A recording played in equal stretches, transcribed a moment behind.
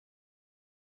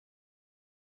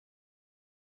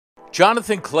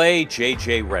Jonathan Clay,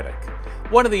 J.J. Redick.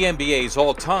 One of the NBA's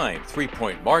all-time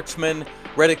three-point marksmen,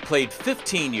 Redick played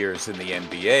 15 years in the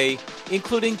NBA,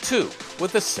 including 2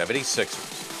 with the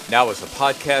 76ers. Now as a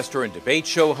podcaster and debate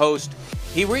show host,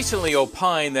 he recently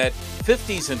opined that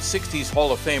 50s and 60s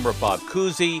Hall of Famer Bob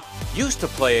Cousy used to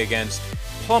play against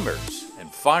plumbers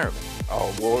and firemen.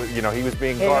 Oh, well, he was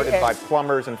being guarded by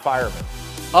plumbers and firemen.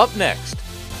 Up next,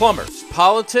 plumbers,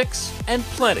 politics, and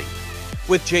plenty,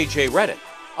 with J.J. Redick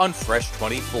on Fresh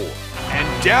 24.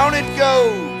 And down it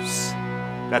goes.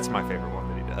 That's my favorite one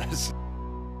that he does.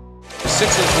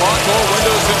 Sixers lock all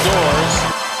windows and doors.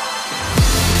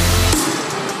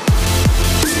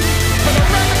 For the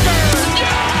record!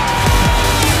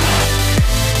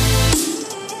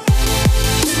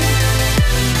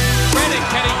 Redick,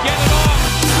 can he get it off?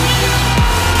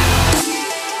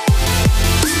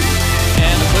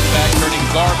 And the putback turning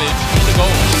garbage into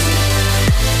goal.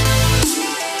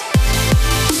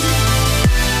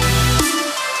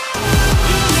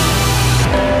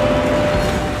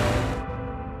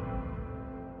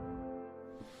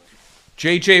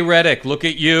 J.J. Redick, look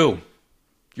at you.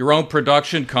 Your own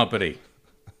production company.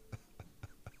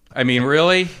 I mean,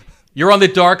 really? You're on the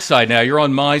dark side now. You're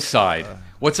on my side.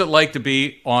 What's it like to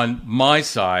be on my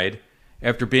side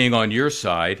after being on your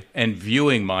side and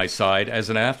viewing my side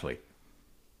as an athlete?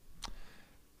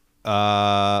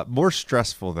 More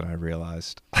stressful than I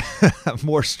realized.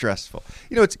 More stressful.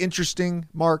 It's interesting,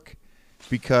 Mark,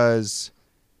 because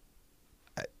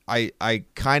I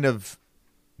kind of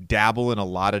dabble in a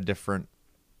lot of different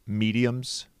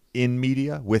mediums in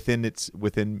media within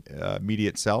media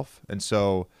itself. And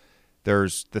so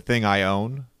there's the thing I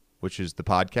own, which is the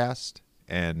podcast,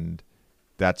 and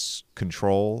that's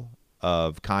control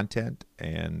of content,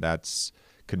 and that's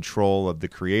control of the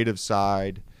creative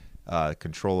side,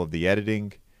 control of the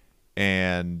editing.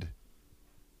 And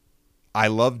I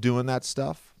love doing that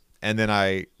stuff. And then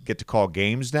I get to call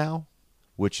games now,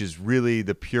 which is really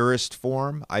the purest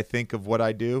form, I think, of what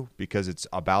I do, because it's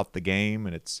about the game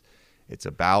and it's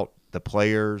about the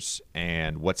players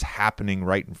and what's happening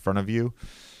right in front of you.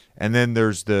 And then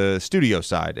there's the studio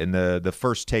side and the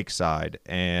first take side,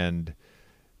 and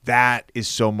that is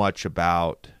so much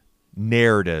about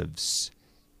narratives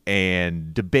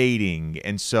and debating.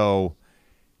 And so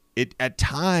at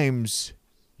times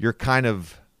you're kind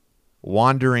of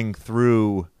wandering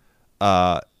through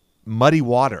muddy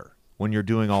water when you're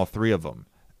doing all three of them.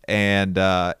 And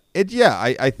I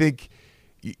think,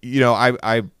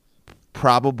 I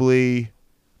probably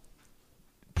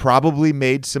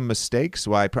made some mistakes.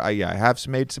 Well, I have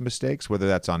made some mistakes, whether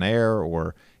that's on air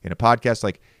or in a podcast,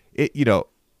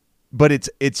 but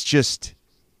it's just,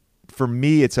 for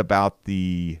me, it's about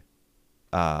the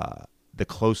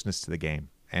closeness to the game.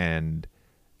 And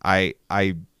I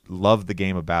love the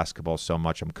game of basketball so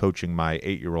much. I'm coaching my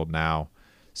 8-year-old now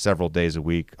several days a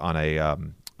week on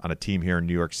a team here in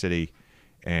New York City,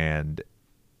 and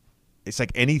it's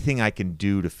like anything I can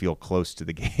do to feel close to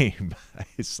the game.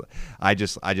 I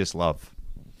just love.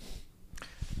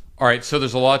 All right, so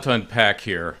there's a lot to unpack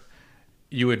here.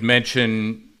 You had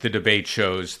mentioned the debate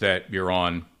shows that you're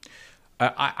on.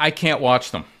 I can't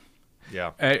watch them.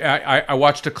 Yeah. I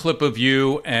watched a clip of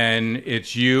you, and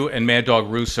it's you and Mad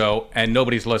Dog Russo, and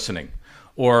nobody's listening.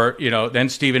 Or, then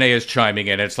Stephen A. is chiming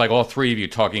in. It's like all three of you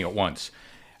talking at once.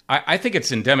 I think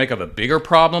it's endemic of a bigger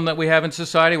problem that we have in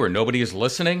society where nobody is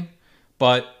listening.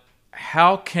 But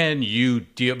how can you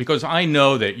deal? Because I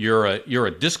know that you're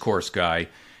a discourse guy.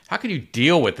 How can you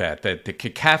deal with that the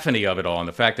cacophony of it all, and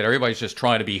the fact that everybody's just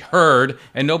trying to be heard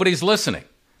and nobody's listening?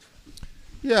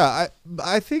 Yeah,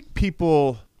 I think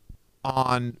people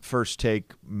on First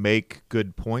Take make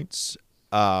good points.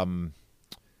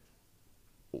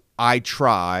 I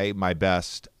try my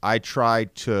best. I try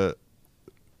to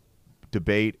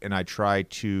debate, and I try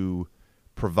to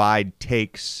provide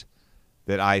takes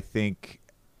that I think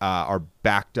are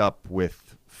backed up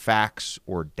with facts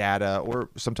or data, or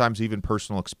sometimes even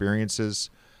personal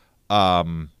experiences.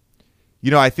 I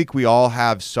think we all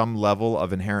have some level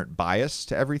of inherent bias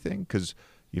to everything, because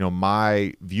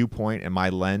my viewpoint and my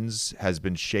lens has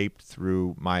been shaped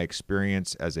through my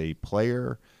experience as a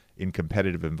player in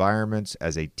competitive environments,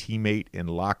 as a teammate in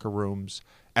locker rooms,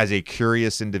 as a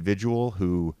curious individual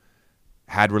who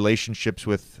had relationships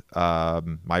with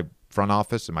my front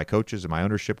office and my coaches and my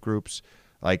ownership groups.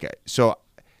 So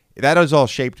that has all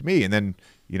shaped me. And then,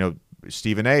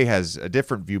 Stephen A. has a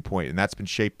different viewpoint, and that's been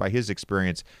shaped by his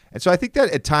experience. And so I think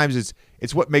that at times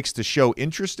it's what makes the show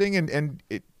interesting, and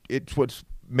it's what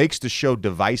makes the show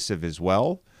divisive as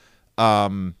well.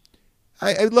 I'll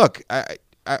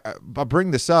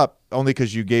bring this up only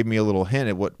because you gave me a little hint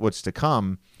at what's to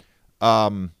come.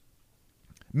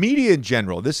 media in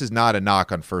general, this is not a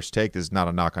knock on First Take, this is not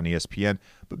a knock on ESPN,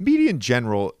 but media in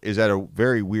general is at a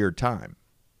very weird time.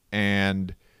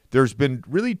 And there's been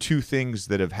really two things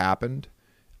that have happened.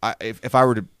 If I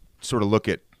were to sort of look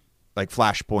at like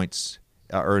flashpoints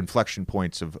or inflection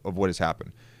points of what has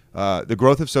happened, the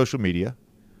growth of social media,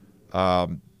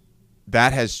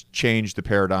 that has changed the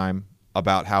paradigm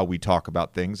about how we talk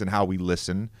about things and how we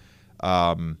listen.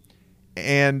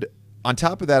 And on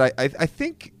top of that, I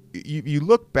think you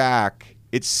look back,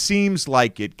 it seems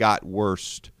like it got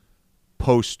worse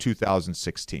post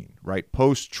 2016, right?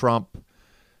 Post Trump,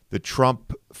 the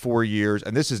Trump 4 years,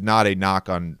 and this is not a knock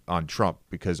on Trump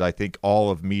because I think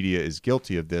all of media is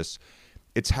guilty of this.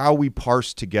 It's how we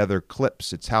parse together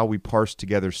clips. It's how we parse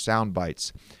together sound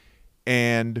bites.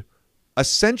 And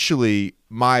essentially,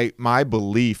 my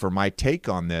belief or my take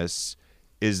on this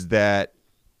is that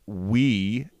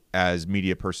we as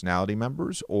media personality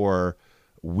members, or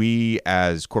we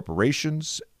as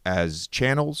corporations, as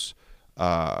channels,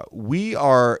 we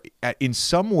are in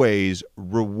some ways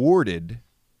rewarded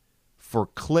for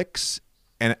clicks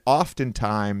and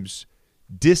oftentimes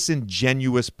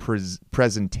disingenuous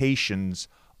presentations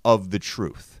of the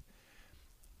truth.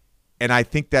 And I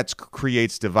think that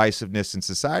creates divisiveness in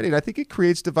society, and I think it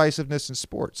creates divisiveness in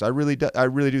sports. I really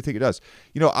do think it does.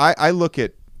 You know, I look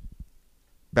at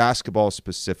basketball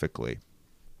specifically,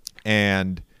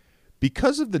 and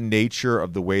because of the nature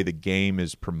of the way the game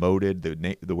is promoted,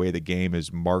 the way the game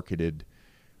is marketed,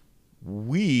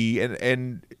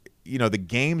 and you know, the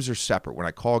games are separate. When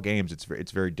I call games,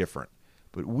 it's very different.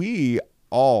 But we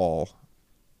all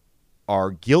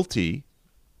are guilty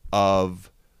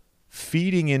of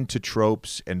feeding into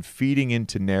tropes and feeding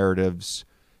into narratives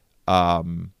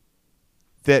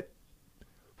that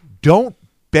don't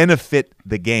benefit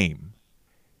the game,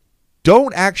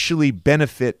 don't actually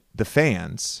benefit the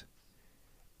fans.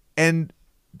 And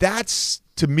that's,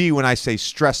 to me, when I say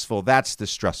stressful, that's the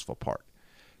stressful part.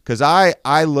 Because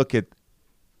I look at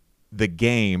the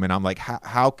game and I'm like,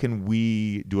 how can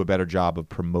we do a better job of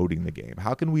promoting the game?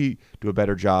 How can we do a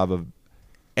better job of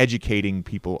educating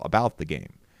people about the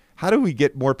game? How do we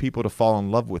get more people to fall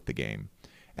in love with the game?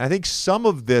 And I think some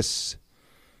of this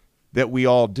that we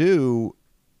all do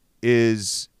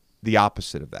is the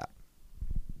opposite of that.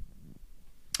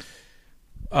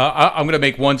 I'm going to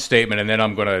make one statement, and then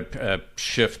I'm going to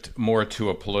shift more to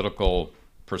a political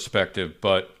perspective.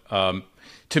 But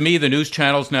to me, the news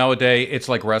channels nowadays, it's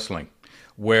like wrestling,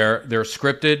 where they're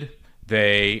scripted,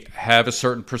 they have a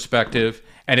certain perspective,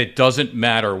 and it doesn't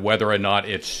matter whether or not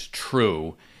it's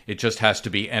true. It just has to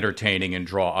be entertaining and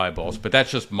draw eyeballs. But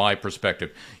that's just my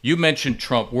perspective. You mentioned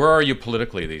Trump. Where are you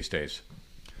politically these days?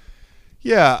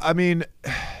 Yeah, I mean,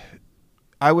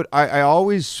 I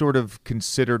always sort of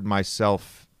considered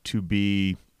myself to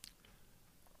be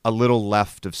a little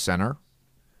left of center.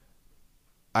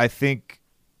 I think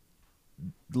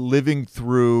living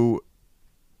through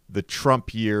the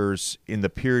Trump years in the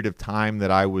period of time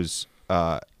that I was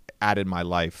at in my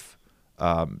life,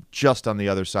 just on the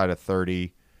other side of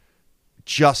 30,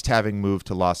 just having moved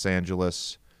to Los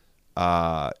Angeles,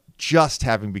 just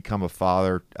having become a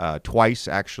father twice,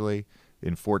 actually,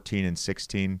 in 14 and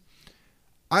 16,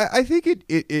 I think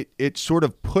it sort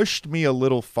of pushed me a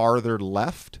little farther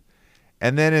left.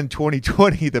 And then in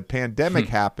 2020, the pandemic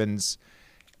happens,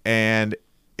 and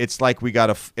it's like we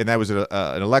got and that was an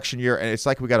election year, and it's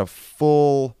like we got a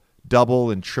full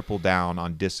double and triple down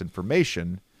on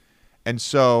disinformation. And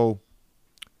so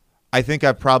I think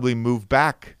I've probably moved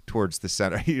back towards the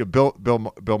center. You know,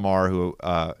 Bill Maher, who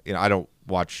you know, I don't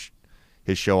watch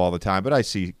his show all the time, but I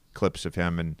see clips of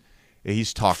him, and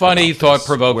he's talking funny,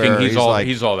 thought-provoking. He's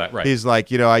all that, right? He's like,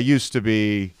 you know, I used to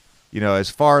be, you know, as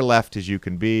far left as you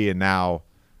can be, and now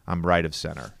I'm right of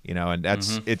center. You know, and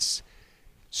that's it's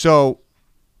so.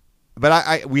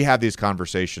 But we have these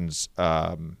conversations.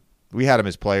 We had them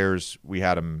as players. We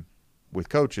had them with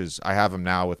coaches. I have them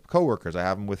now with coworkers. I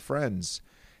have them with friends.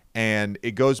 And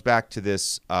it goes back to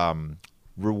this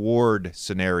reward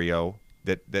scenario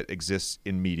that exists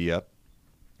in media.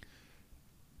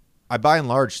 I, by and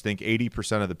large, think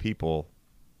 80% of the people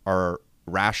are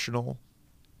rational,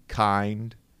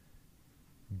 kind,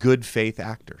 good faith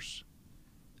actors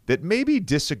that maybe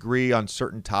disagree on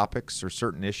certain topics or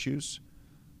certain issues,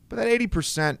 but that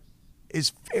 80% is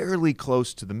fairly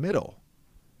close to the middle.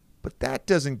 But that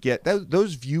doesn't get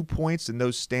those viewpoints and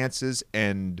those stances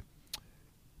and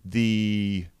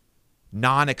the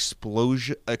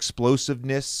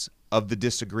non-explosiveness of the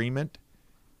disagreement,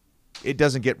 it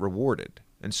doesn't get rewarded.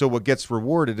 And so what gets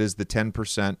rewarded is the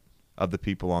 10% of the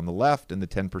people on the left and the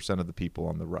 10% of the people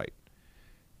on the right.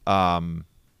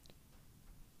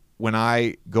 when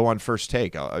I go on First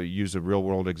Take, I'll use a real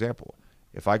world example.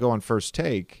 If I go on First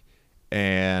Take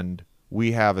and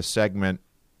we have a segment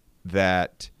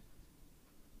that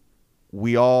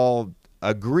we all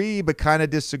agree but kind of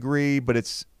disagree, but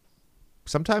it's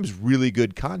sometimes really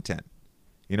good content,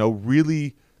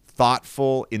 really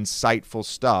thoughtful, insightful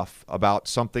stuff about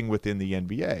something within the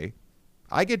NBA.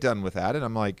 I get done with that and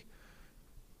I'm like,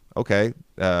 okay,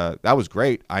 that was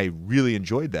great. I really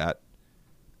enjoyed that.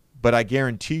 But I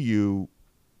guarantee you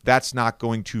that's not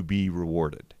going to be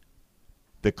rewarded.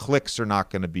 The clicks are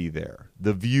not going to be there.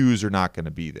 The views are not going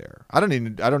to be there. I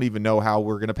don't even know how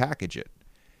we're going to package it.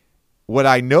 What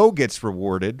I know gets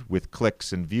rewarded with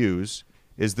clicks and views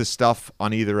is the stuff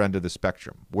on either end of the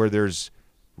spectrum where there's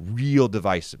real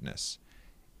divisiveness.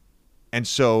 And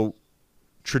so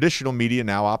traditional media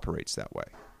now operates that way.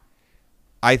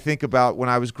 I think about when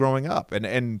I was growing up,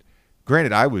 and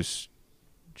granted, I was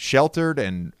sheltered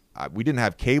and we didn't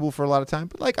have cable for a lot of time,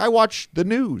 but like I watched the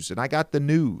news and I got the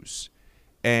news.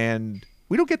 And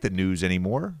we don't get the news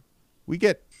anymore. We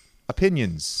get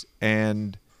opinions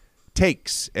and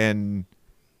takes. And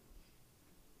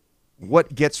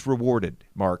what gets rewarded,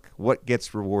 Mark? What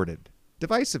gets rewarded?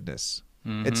 Divisiveness.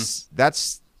 And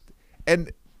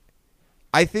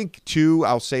I think too,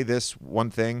 I'll say this one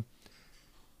thing.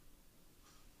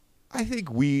 I think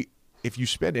if you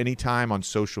spend any time on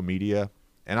social media,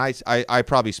 and I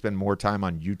probably spend more time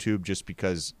on YouTube just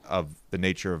because of the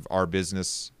nature of our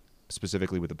business,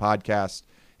 specifically with the podcast,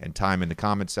 and time in the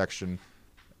comment section.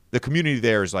 The community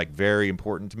there is like very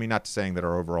important to me. Not saying that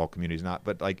our overall community is not,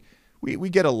 but like we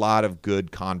get a lot of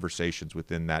good conversations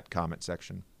within that comment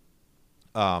section.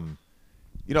 I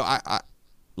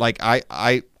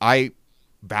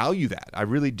value that. I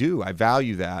really do. I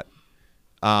value that.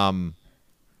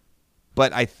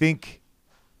 But I think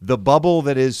the bubble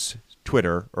that is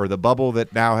Twitter, or the bubble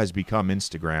that now has become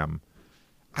Instagram,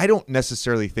 I don't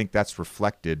necessarily think that's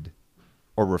reflected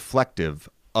or reflective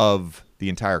of the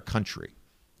entire country.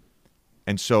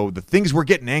 And so the things we're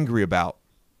getting angry about,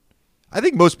 I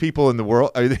think most people in the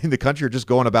world, in the country, are just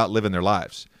going about living their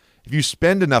lives. If you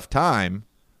spend enough time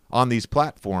on these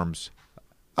platforms,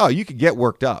 you can get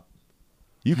worked up.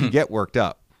 You can get worked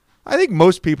up. I think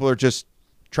most people are just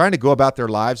trying to go about their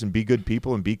lives and be good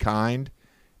people and be kind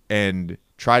and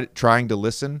trying to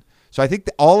listen. So I think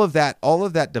that all of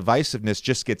that divisiveness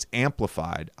just gets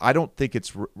amplified. I don't think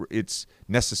it's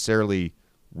necessarily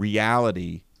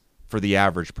reality for the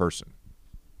average person.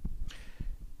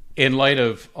 In light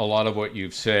of a lot of what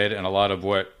you've said and a lot of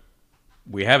what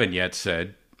we haven't yet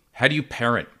said, how do you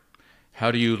parent? How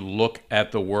do you look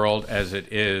at the world as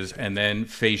it is and then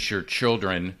face your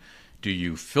children? Do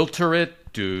you filter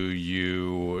it? Do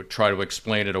you try to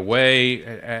explain it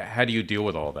away? How do you deal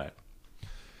with all that?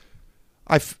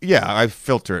 I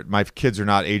filter it. My kids are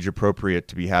not age appropriate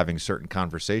to be having certain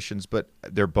conversations, but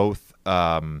they're both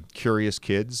curious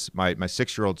kids. My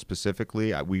 6-year-old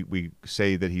specifically, we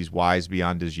say that he's wise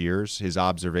beyond his years. His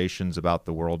observations about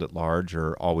the world at large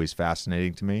are always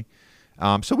fascinating to me.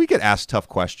 So we get asked tough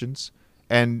questions.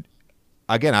 And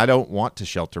again, I don't want to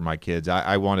shelter my kids.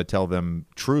 I want to tell them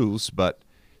truths, but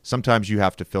sometimes you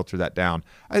have to filter that down.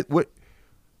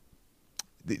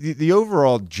 The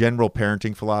overall general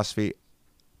parenting philosophy,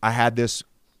 I had this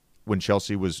when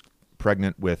Chelsea was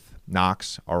pregnant with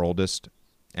Knox, our oldest,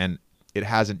 and it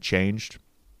hasn't changed.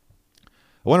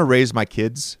 I want to raise my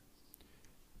kids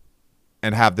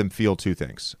and have them feel two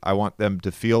things. I want them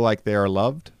to feel like they are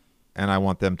loved, and I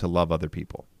want them to love other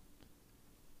people.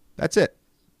 That's it.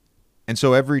 And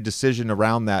so every decision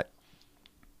around that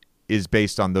is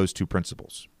based on those two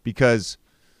principles. Because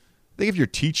I think if you're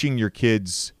teaching your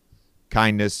kids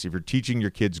kindness, if you're teaching your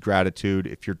kids gratitude,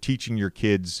 if you're teaching your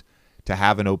kids to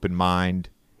have an open mind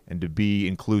and to be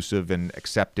inclusive and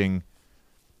accepting,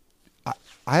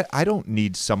 I don't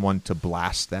need someone to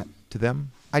blast that to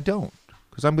them. I don't,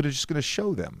 because I'm just going to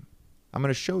show them. I'm going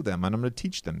to show them, and I'm going to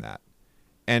teach them that.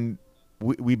 And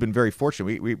we've been very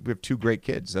fortunate. We have two great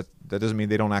kids. That doesn't mean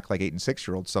they don't act like 8 and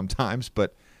 6-year-olds sometimes,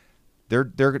 but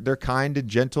they're kind and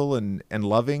gentle and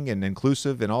loving and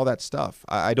inclusive and all that stuff.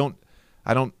 I don't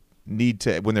need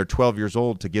to, when they're 12 years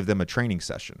old, to give them a training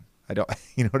session. I don't,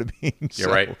 you know what I mean? You're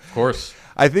right, of course.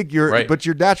 I think right. But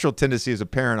your natural tendency as a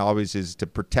parent always is to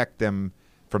protect them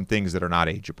from things that are not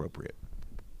age appropriate.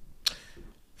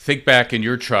 Think back in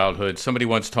your childhood. Somebody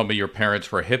once told me your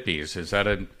parents were hippies. Is that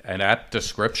an apt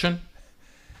description?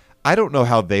 I don't know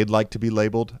how they'd like to be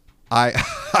labeled. I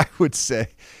would say,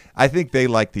 I think they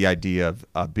like the idea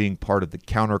of being part of the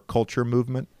counterculture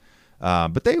movement.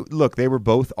 But they were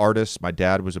both artists. My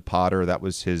dad was a potter. That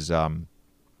was his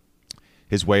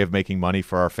his way of making money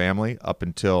for our family up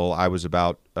until I was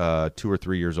about 2 or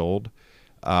 3 years old.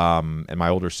 And my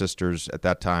older sisters at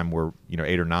that time were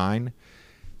 8 or 9.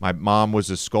 My mom was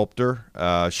a sculptor.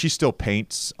 She still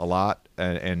paints a lot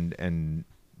and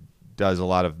does a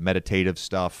lot of meditative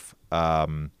stuff.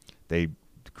 They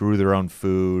grew their own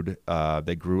food.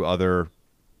 They grew other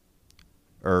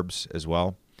herbs as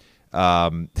well.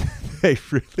 They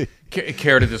really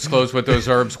care to disclose what those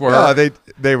herbs were? No,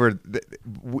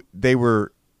 they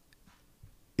were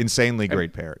insanely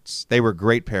great parents. They were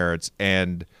great parents,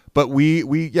 but we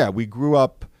grew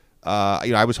up.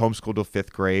 I was homeschooled till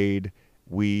 5th grade.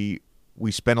 We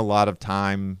spent a lot of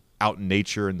time out in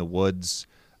nature in the woods.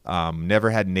 Never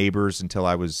had neighbors until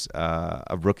I was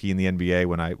a rookie in the NBA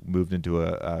when I moved into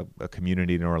a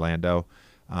community in Orlando.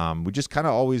 We just kind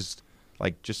of always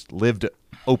just lived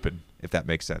open, if that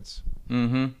makes sense.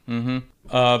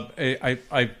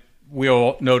 We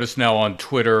all notice now on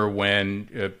Twitter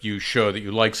when you show that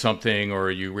you like something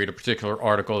or you read a particular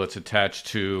article that's attached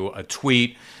to a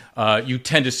tweet, you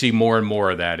tend to see more and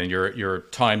more of that, and your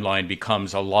timeline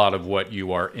becomes a lot of what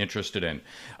you are interested in.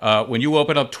 When you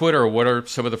open up Twitter, what are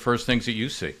some of the first things that you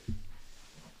see?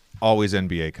 Always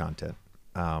NBA content,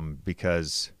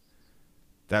 because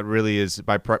that really is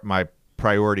my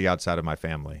priority outside of my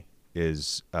family.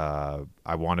 Is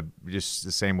I want to, just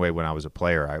the same way when I was a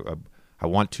player, I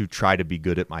want to try to be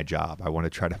good at my job. I want to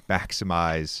try to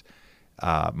maximize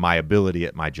my ability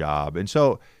at my job. And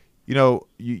so, you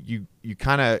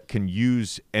kind of can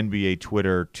use NBA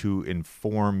Twitter to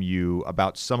inform you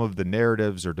about some of the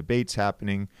narratives or debates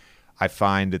happening. I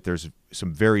find that there's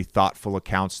some very thoughtful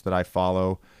accounts that I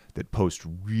follow that post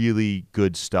really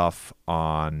good stuff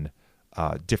on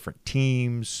different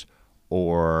teams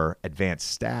or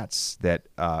advanced stats that,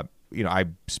 I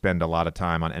spend a lot of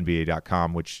time on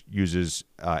NBA.com, which uses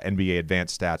NBA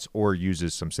advanced stats or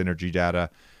uses some synergy data.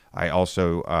 I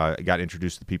also got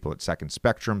introduced to people at Second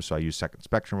Spectrum, so I use Second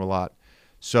Spectrum a lot.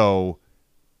 So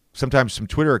sometimes some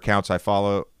Twitter accounts I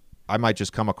follow, I might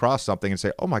just come across something and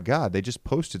say, oh my God, they just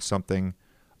posted something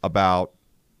about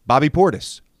Bobby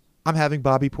Portis. I'm having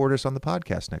Bobby Portis on the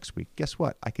podcast next week. Guess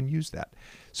what? I can use that.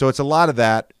 So it's a lot of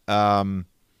that.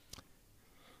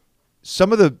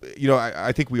 Some of the,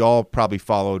 I think we all probably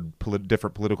followed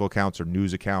different political accounts or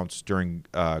news accounts during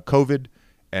COVID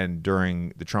and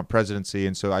during the Trump presidency,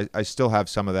 and so I still have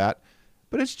some of that,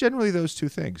 but it's generally those two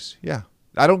things. Yeah,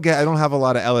 I don't have a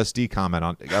lot of LSD comment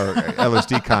on or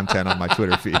LSD content on my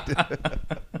Twitter feed.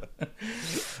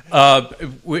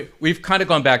 We've kind of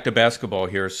gone back to basketball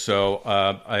here, so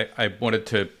I wanted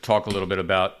to talk a little bit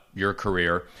about your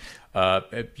career.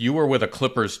 You were with a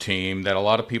Clippers team that a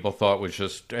lot of people thought was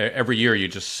just every year you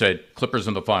just said Clippers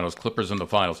in the finals, Clippers in the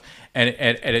finals, and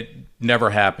it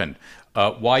never happened.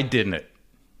 Why didn't it?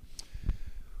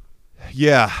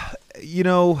 Yeah,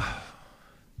 I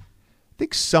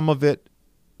think some of it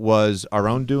was our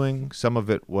own doing. Some of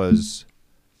it was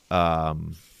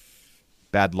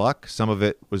bad luck. Some of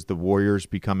it was the Warriors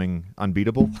becoming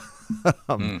unbeatable.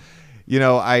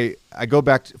 I go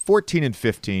back to 14 and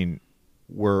 15.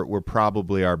 Were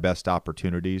probably our best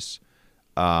opportunities.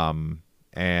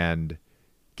 And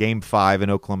Game 5 in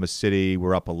Oklahoma City,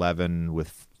 we're up 11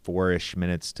 with 4-ish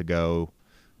minutes to go.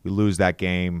 We lose that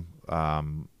game.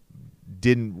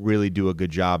 Didn't really do a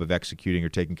good job of executing or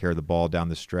taking care of the ball down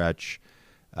the stretch.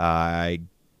 Then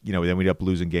we ended up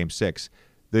losing Game 6.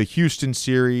 The Houston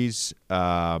series,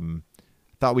 thought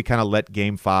we kind of let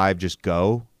Game 5 just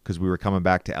go because we were coming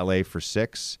back to LA for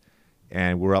 6.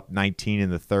 And we're up 19 in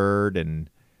the third, and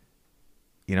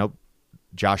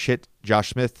Josh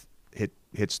Smith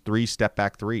hits 3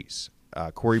 step-back threes.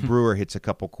 Corey Brewer hits a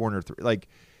couple corner threes.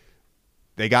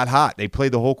 They got hot. They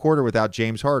played the whole quarter without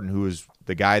James Harden, who was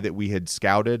the guy that we had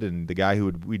scouted and the guy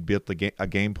we'd built a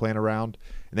game plan around.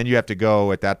 And then you have to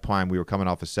go, at that point, we were coming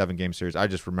off a 7-game series. I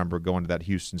just remember going to that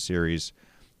Houston series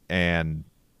and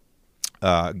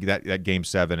that Game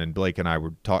 7, and Blake and I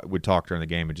would talk during the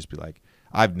game and just be like,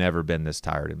 I've never been this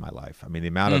tired in my life. I mean, the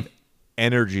amount of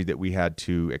energy that we had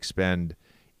to expend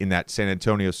in that San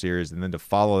Antonio series, and then to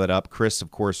follow that up. Chris,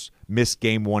 of course, missed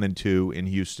Game 1 and 2 in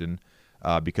Houston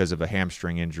because of a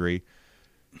hamstring injury.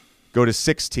 Go to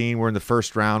 16. We're in the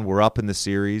first round. We're up in the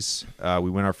series. We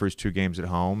win our first 2 games at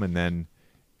home, and then,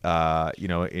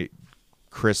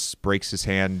 Chris breaks his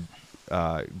hand.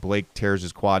 Blake tears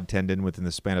his quad tendon within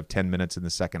the span of 10 minutes in the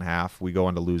second half. We go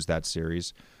on to lose that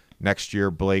series. Next year,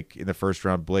 Blake, in the first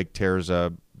round, Blake tears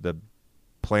the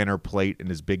plantar plate in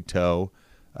his big toe.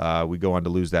 We go on to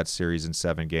lose that series in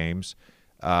 7 games.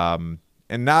 And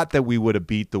not that we would have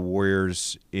beat the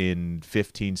Warriors in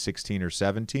 15, 16, or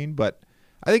 17, but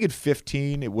I think in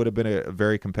 15 it would have been a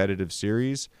very competitive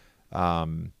series.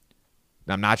 I'm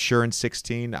not sure in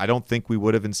 16. I don't think we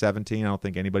would have in 17. I don't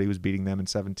think anybody was beating them in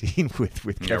 17 with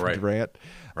Kevin Durant.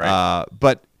 Right.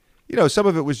 But some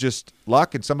of it was just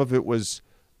luck, and some of it was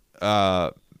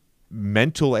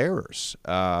mental errors.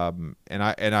 And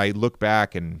I look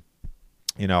back, and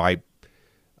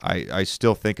I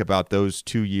still think about those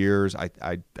 2 years.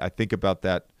 I think about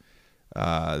that.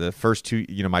 The first two,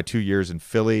 my 2 years in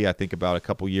Philly. I think about a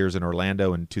couple years in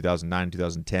Orlando in 2009,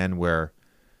 2010, where,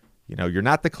 you're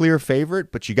not the clear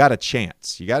favorite, but you got a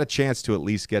chance. You got a chance to at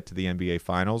least get to the NBA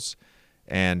Finals.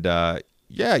 And, I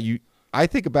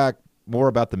think more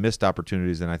about the missed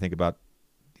opportunities than I think about,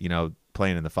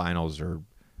 playing in the finals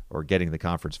or getting the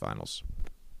conference finals.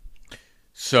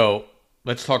 So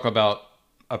let's talk about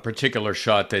a particular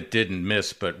shot that didn't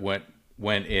miss but went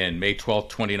in. May 12th,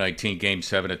 2019, Game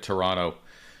 7 at Toronto.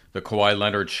 The Kawhi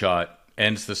Leonard shot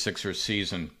ends the Sixers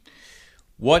season.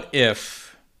 What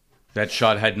if that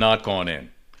shot had not gone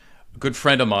in? A good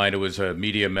friend of mine who was a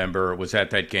media member was at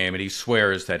that game, and he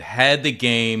swears that had the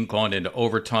game gone into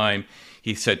overtime,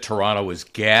 he said Toronto was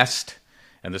gassed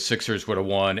and the Sixers would have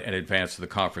won and advanced to the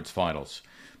conference finals.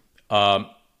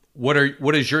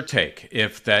 What is your take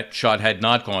if that shot had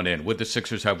not gone in? Would the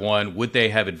Sixers have won? Would they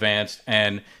have advanced?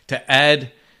 And to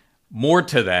add more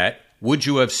to that, would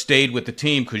you have stayed with the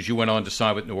team because you went on to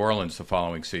sign with New Orleans the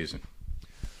following season?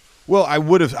 Well, I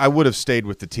would have stayed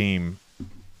with the team,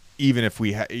 even if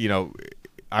we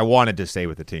I wanted to stay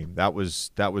with the team. That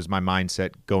was my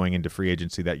mindset going into free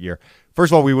agency that year.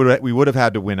 First of all, we would have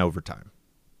had to win overtime.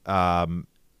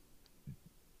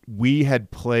 We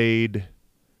had played,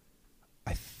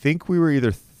 I think we were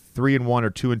either 3-1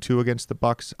 or 2-2 against the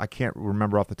Bucks. I can't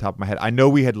remember off the top of my head. I know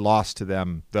we had lost to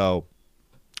them though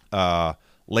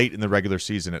late in the regular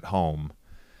season at home.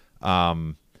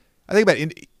 I think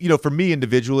about for me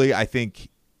individually, I think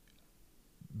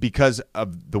because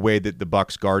of the way that the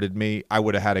Bucks guarded me, I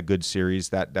would have had a good series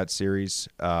that series.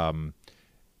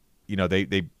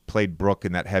 They played Brook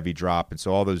in that heavy drop, and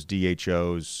so all those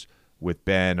DHOs with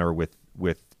Ben or with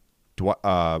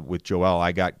Joel,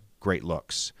 I got great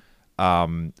looks.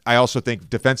 I also think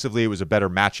defensively it was a better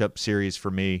matchup series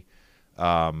for me.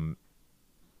 And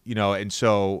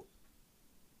so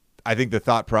I think the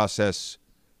thought process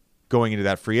going into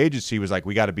that free agency was like,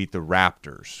 we got to beat the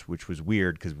Raptors, which was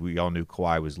weird because we all knew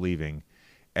Kawhi was leaving.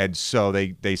 And so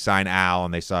they signed Al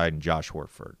and they signed Josh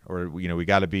Horford. Or, we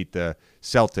got to beat the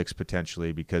Celtics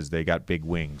potentially because they got big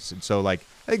wings. And so, I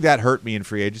think that hurt me in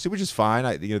free agency, which is fine.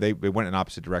 They went in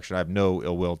opposite direction. I have no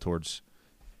ill will towards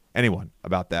anyone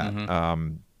about that.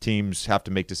 Mm-hmm. Teams have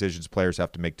to make decisions. Players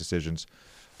have to make decisions.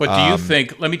 But do you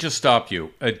think, let me just stop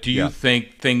you. Do you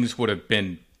think things would have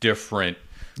been different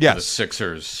for the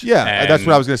Sixers? Yeah, that's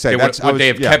what I was going to say.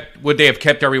 Would they have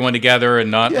kept everyone together and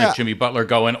not let Jimmy Butler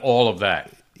go and all of that?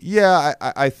 Yeah,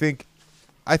 I think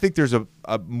there's a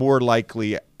more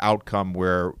likely outcome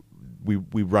where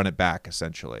we run it back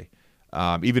essentially.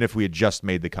 Even if we had just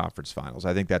made the conference finals,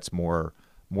 I think that's more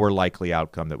likely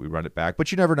outcome that we run it back.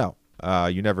 But you never know.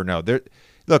 You never know.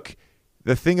 Look,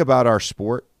 the thing about our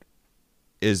sport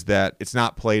is that it's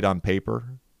not played on paper.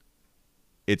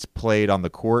 It's played on the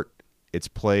court. It's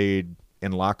played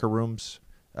in locker rooms.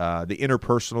 The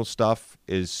interpersonal stuff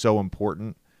is so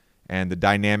important, and the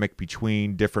dynamic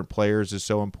between different players is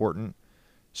so important.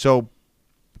 So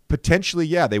potentially,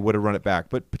 they would have run it back,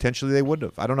 but potentially they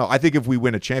wouldn't have. I don't know. I think if we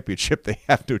win a championship, they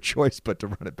have no choice but to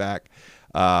run it back.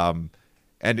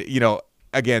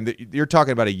 Again, you're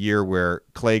talking about a year where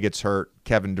Clay gets hurt,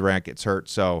 Kevin Durant gets hurt,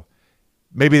 so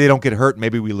maybe they don't get hurt,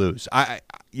 maybe we lose. I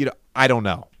don't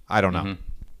know. Mm-hmm.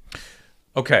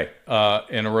 Okay,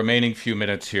 in a remaining few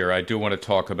minutes here, I do want to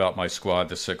talk about my squad,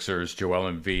 the Sixers, Joel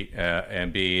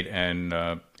Embiid,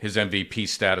 and his MVP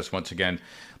status once again.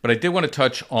 But I did want to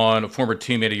touch on a former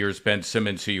teammate of yours, Ben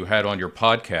Simmons, who you had on your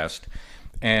podcast.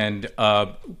 And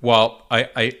while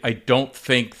I don't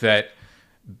think that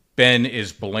Ben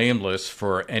is blameless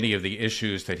for any of the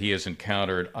issues that he has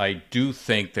encountered, I do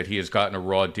think that he has gotten a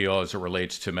raw deal as it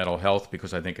relates to mental health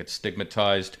because I think it's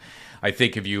stigmatized. I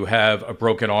think if you have a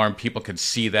broken arm, people can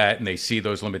see that and they see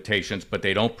those limitations, but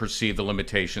they don't perceive the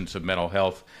limitations of mental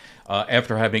health.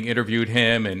 After having interviewed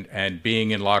him and being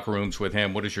in locker rooms with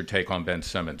him, what is your take on Ben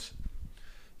Simmons?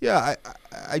 Yeah,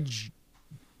 I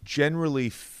generally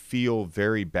feel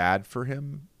very bad for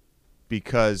him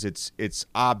because it's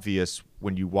obvious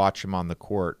when you watch him on the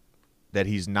court that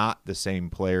he's not the same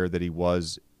player that he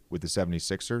was with the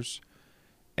 76ers.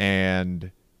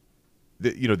 And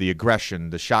the aggression,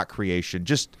 the shot creation,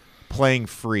 just playing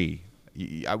free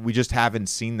We just haven't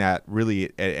seen that really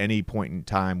at any point in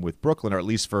time with Brooklyn, or at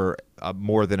least for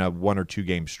more than a 1 or 2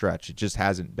 game stretch. It just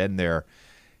hasn't been there.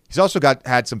 He's also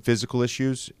had some physical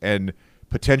issues, and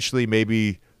potentially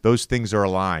maybe those things are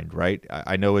aligned, right?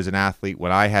 I know as an athlete,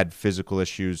 when I had physical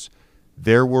issues,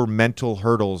 there were mental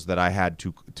hurdles that I had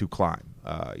to climb.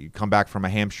 You come back from a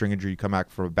hamstring injury, you come back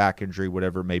from a back injury,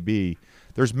 whatever it may be.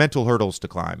 There's mental hurdles to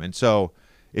climb, and so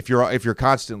if you're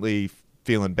constantly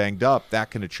feeling banged up,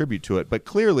 that can attribute to it. But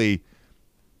clearly,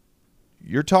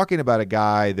 you're talking about a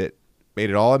guy that made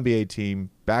an All-NBA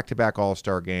team, back-to-back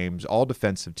All-Star games, all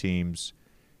defensive teams.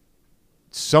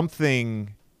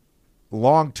 Something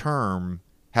long-term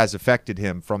has affected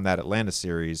him from that Atlanta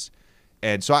series.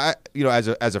 And so as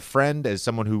a friend, as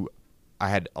someone who I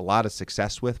had a lot of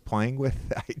success with playing with,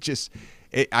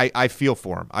 I feel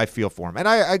for him. I feel for him. And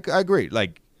I agree.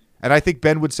 And I think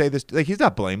Ben would say this, he's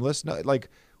not blameless. No,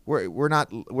 we're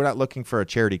not looking for a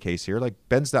charity case here.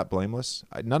 Ben's not blameless.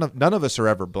 None of us are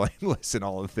ever blameless in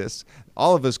all of this.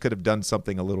 All of us could have done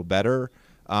something a little better.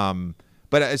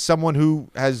 But as someone who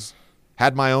has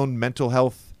had my own mental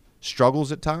health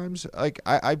struggles at times,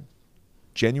 I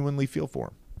genuinely feel for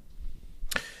him.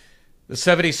 The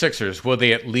 76ers, will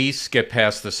they at least get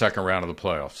past the second round of the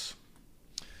playoffs?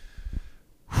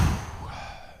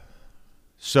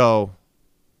 So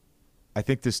I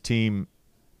think this team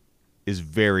is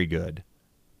very good.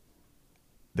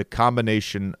 The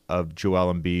combination of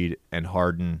Joel Embiid and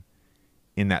Harden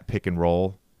in that pick and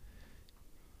roll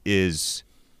is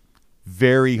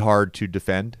very hard to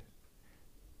defend.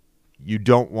 You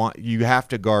have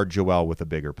to guard Joel with a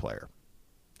bigger player.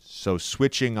 So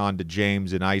switching onto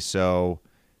James and ISO,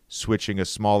 switching a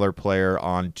smaller player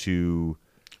onto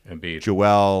Embiid.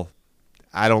 Joel,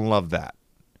 I don't love that.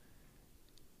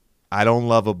 I don't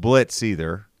love a blitz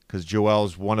either, because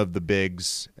Joel's one of the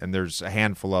bigs, and there's a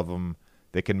handful of them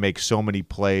that can make so many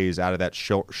plays out of that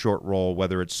short roll,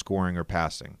 whether it's scoring or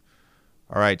passing.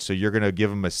 All right, so you're going to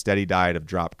give him a steady diet of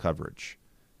drop coverage.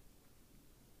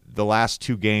 The last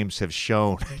 2 games have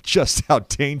shown just how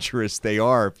dangerous they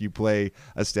are if you play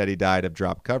a steady diet of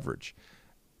drop coverage.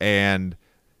 And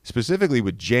specifically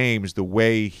with James, the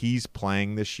way he's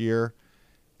playing this year,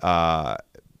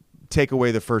 take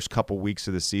away the first couple weeks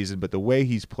of the season, but the way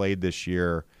he's played this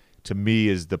year, to me,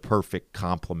 is the perfect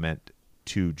complement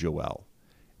to Joel.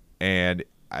 And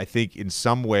I think in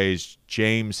some ways,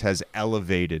 James has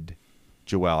elevated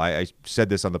Joel. I said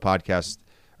this on the podcast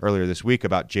earlier this week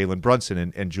about Jalen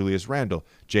Brunson and Julius Randle.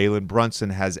 Jalen Brunson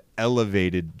has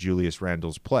elevated Julius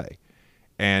Randle's play.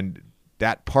 And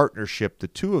that partnership, the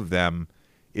two of them,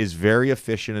 is very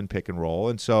efficient in pick and roll.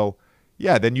 And so,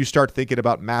 yeah, then you start thinking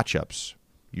about matchups.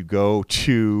 You go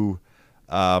to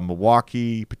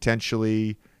Milwaukee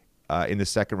potentially in the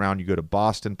second round. You go to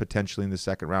Boston potentially in the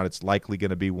second round. It's likely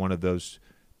going to be one of those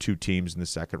 2 teams in the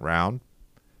second round.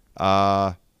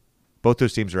 Both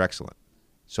those teams are excellent.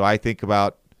 So I think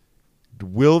about,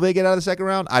 will they get out of the second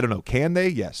round? I don't know. Can they?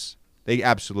 Yes, they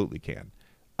absolutely can.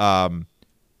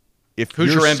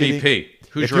 Who's your MVP?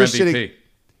 Who's your MVP?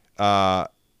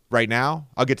 Right now,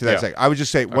 I'll get to that in a second. I would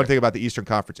just say one thing about the Eastern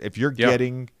Conference. If you're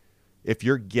getting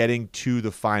to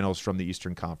the finals from the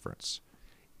Eastern Conference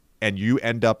and you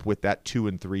end up with that 2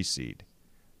 and 3 seed,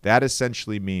 that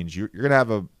essentially means you're going to have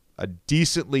a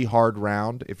decently hard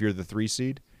round if you're the 3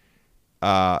 seed.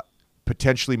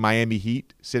 Potentially Miami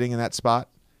Heat sitting in that spot.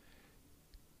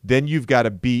 Then you've got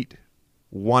to beat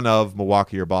one of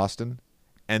Milwaukee or Boston,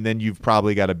 and then you've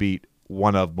probably got to beat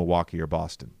one of Milwaukee or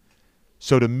Boston.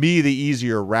 So to me, the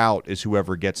easier route is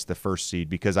whoever gets the first seed,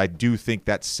 because I do think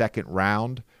that second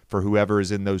round for whoever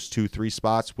is in those 2-3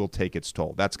 spots will take its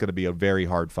toll. That's going to be a very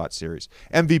hard-fought series.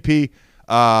 MVP,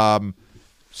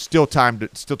 still time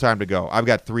to go. I've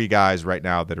got 3 guys right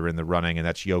now that are in the running, and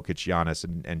that's Jokic, Giannis,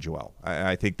 and Joel.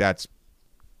 I think that's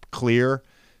clear.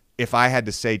 If I had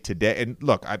to say today, and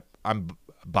look, I'm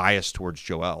biased towards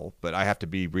Joel, but I have to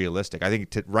be realistic. I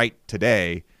think right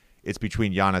today, it's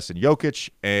between Giannis and Jokic,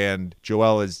 and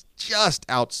Joel is just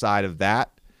outside of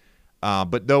that.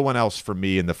 But no one else for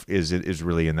me is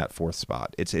really in that 4th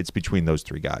spot. It's between those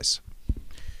 3 guys.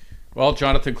 Well,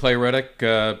 Jonathan Clay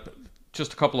Redick,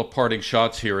 just a couple of parting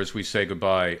shots here as we say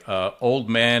goodbye.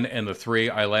 Old man and the 3.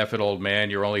 I laugh at old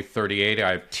man. You're only 38.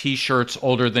 I have T-shirts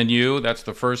older than you. That's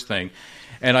the first thing.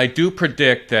 And I do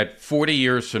predict that 40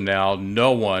 years from now,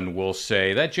 no one will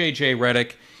say that J.J.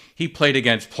 Redick, he played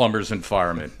against plumbers and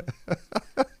firemen.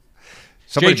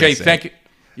 J.J., thank you.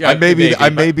 Yeah, I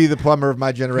may be the plumber of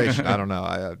my generation. I don't know.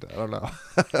 I don't know.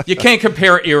 You can't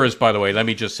compare eras, by the way. Let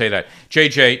me just say that.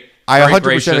 JJ, I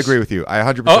 100% agree with you. I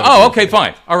 100%. Oh, okay,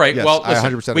 fine. All right. Yes, well,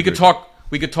 listen, 100% we could talk.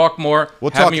 We could talk more.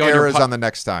 We'll Have talk me on your eras on the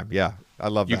next time. Yeah, I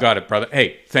love that. You got it, brother.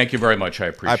 Hey, thank you very much. I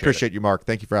appreciate it. You, Mark.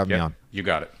 Thank you for having me on. You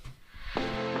got it.